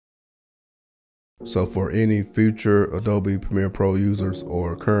So for any future Adobe Premiere Pro users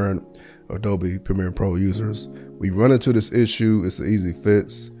or current Adobe Premiere Pro users, we run into this issue. It's an easy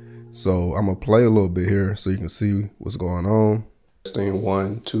fix. So I'm gonna play a little bit here so you can see what's going on. Testing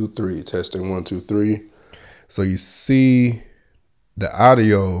 1, 2, 3, testing 1, 2, 3. So you see the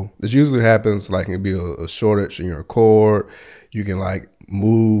audio, this usually happens like it can be a shortage in your cord. You can like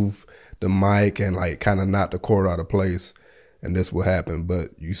move the mic and like kind of knock the cord out of place, and this will happen.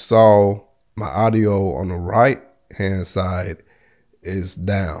 But you saw my audio on the right hand side is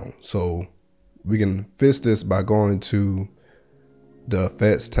down. So we can fix this by going to the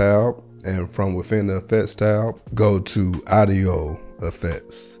effects tab, and from within the effects tab, go to audio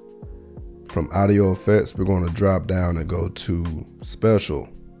effects. From audio effects, we're going to drop down and go to special.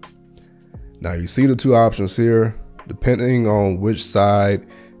 Now you see the two options here, depending on which side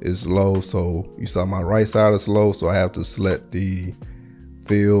is low. So you saw my right side is low, so I have to select the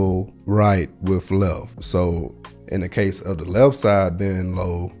fill right with left. So in the case of the left side being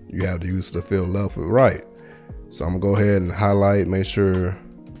low, you have to use the fill left with right. So I'm gonna go ahead and highlight, make sure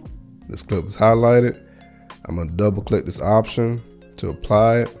this clip is highlighted. I'm gonna double click this option to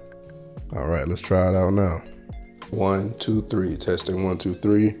apply it. All right, let's try it out now. 1, 2, 3, testing 1, 2,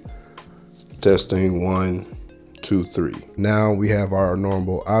 3, testing 1, 2, 3. Now we have our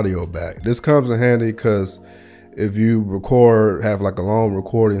normal audio back. This comes in handy because if you have like a long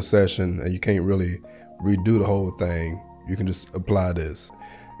recording session and you can't really redo the whole thing, you can just apply this.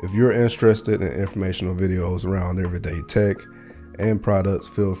 If you're interested in informational videos around everyday tech and products,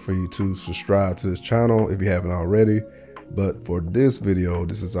 feel free to subscribe to this channel if you haven't already. But for this video,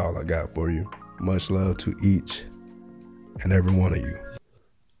 this is all I got for you. Much love to each and every one of you.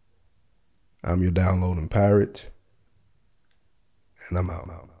 I'm your downloading pirate, and I'm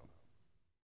out.